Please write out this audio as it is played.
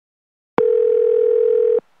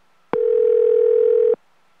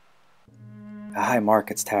Hi, Mark,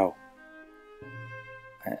 it's Tao.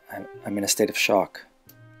 I'm in a state of shock.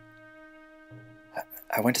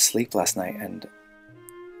 I went to sleep last night and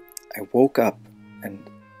I woke up and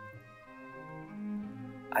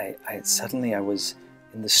I was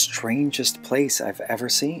in the strangest place I've ever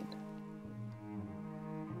seen.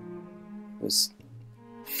 It was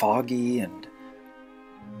foggy and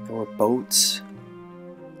there were boats.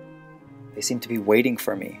 They seemed to be waiting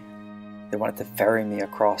for me. They wanted to ferry me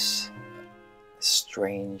across this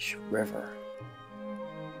strange river.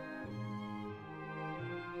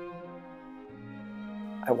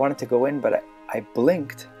 I wanted to go in, but I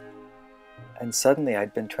blinked, and suddenly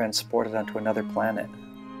I'd been transported onto another planet.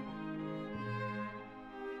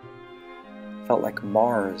 It felt like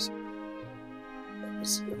Mars.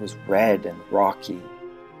 It was red and rocky.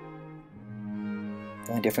 The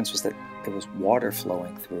only difference was that there was water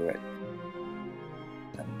flowing through it,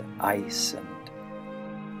 and ice and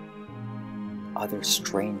other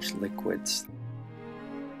strange liquids.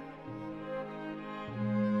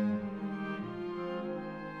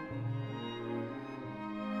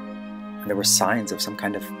 And there were signs of some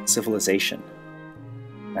kind of civilization.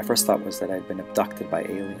 My first thought was that I'd been abducted by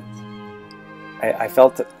aliens. I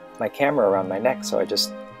felt my camera around my neck, so I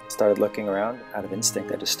just started looking around. Out of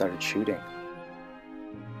instinct, I just started shooting.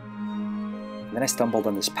 And then I stumbled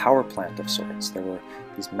on this power plant of sorts. There were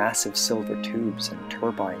these massive silver tubes and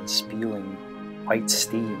turbines spewing white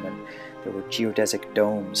steam, and there were geodesic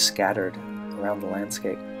domes scattered around the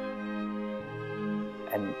landscape.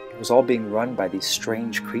 And it was all being run by these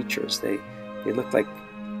strange creatures. They looked like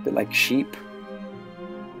a bit like sheep,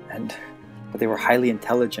 but they were highly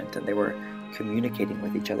intelligent and they were communicating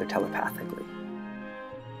with each other telepathically.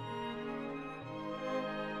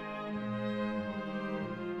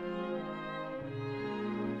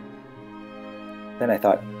 Then I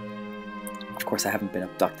thought, of course I haven't been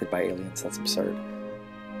abducted by aliens, that's absurd.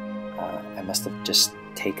 I must have just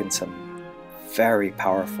taken some very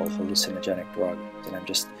powerful hallucinogenic drug, and I'm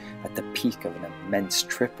just at the peak of an immense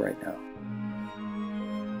trip right now.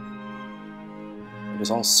 It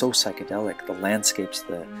was all so psychedelic, the landscapes,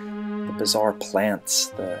 the bizarre plants,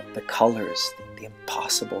 the colors, the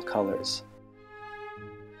impossible colors.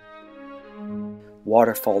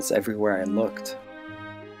 Waterfalls everywhere I looked.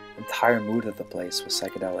 The entire mood of the place was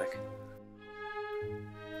psychedelic.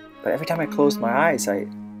 But every time I closed my eyes,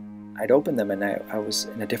 I'd open them and I was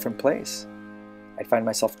in a different place. I'd find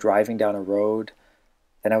myself driving down a road,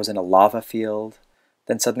 then I was in a lava field,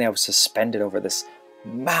 then suddenly I was suspended over this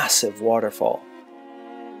massive waterfall.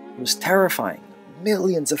 It was terrifying.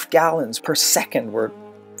 Millions of gallons per second were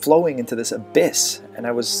flowing into this abyss, and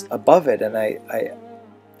I was above it, and I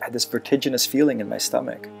had this vertiginous feeling in my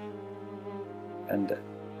stomach. And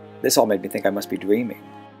this all made me think I must be dreaming.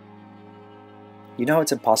 You know how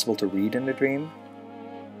it's impossible to read in a dream?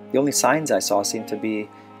 The only signs I saw seemed to be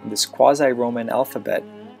in this quasi-Roman alphabet,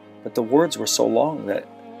 but the words were so long that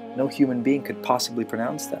no human being could possibly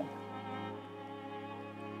pronounce them.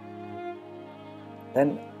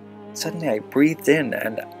 Then suddenly I breathed in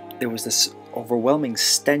and there was this overwhelming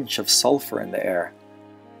stench of sulfur in the air.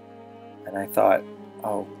 And I thought,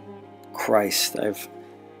 oh Christ, I've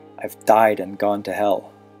died and gone to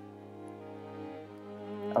hell.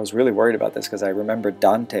 I was really worried about this because I remembered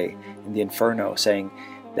Dante in the Inferno saying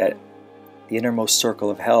that the innermost circle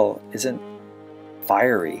of hell isn't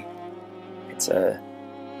fiery, it's a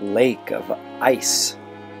lake of ice.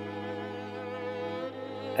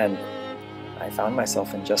 And I found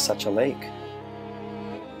myself in just such a lake,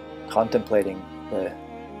 contemplating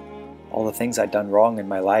all the things I'd done wrong in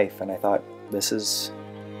my life, and I thought, this is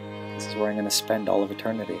where I'm going to spend all of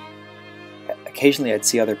eternity. Occasionally I'd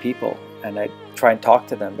see other people, and I'd try and talk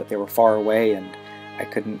to them, but they were far away, and I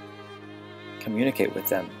couldn't communicate with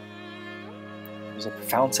them. There was a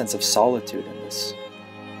profound sense of solitude in this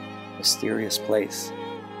mysterious place.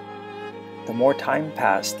 The more time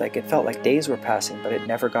passed, it felt like days were passing, but it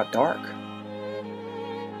never got dark.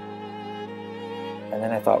 And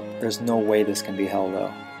then I thought, there's no way this can be hell,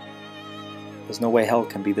 though. There's no way hell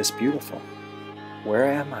can be this beautiful. Where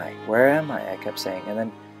am I? Where am I? I kept saying. And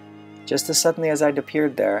then, just as suddenly as I'd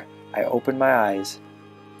appeared there, I opened my eyes,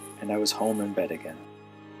 and I was home in bed again.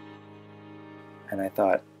 And I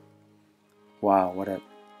thought, wow, what a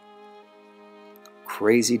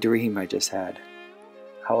crazy dream I just had.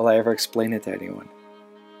 How will I ever explain it to anyone?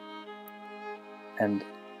 And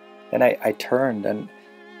then I turned, and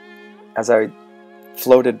as I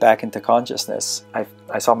floated back into consciousness, I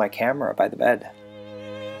saw my camera by the bed.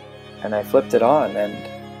 And I flipped it on, and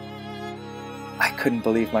I couldn't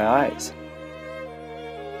believe my eyes.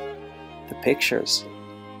 The pictures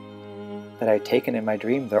that I'd taken in my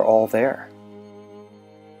dream, they're all there.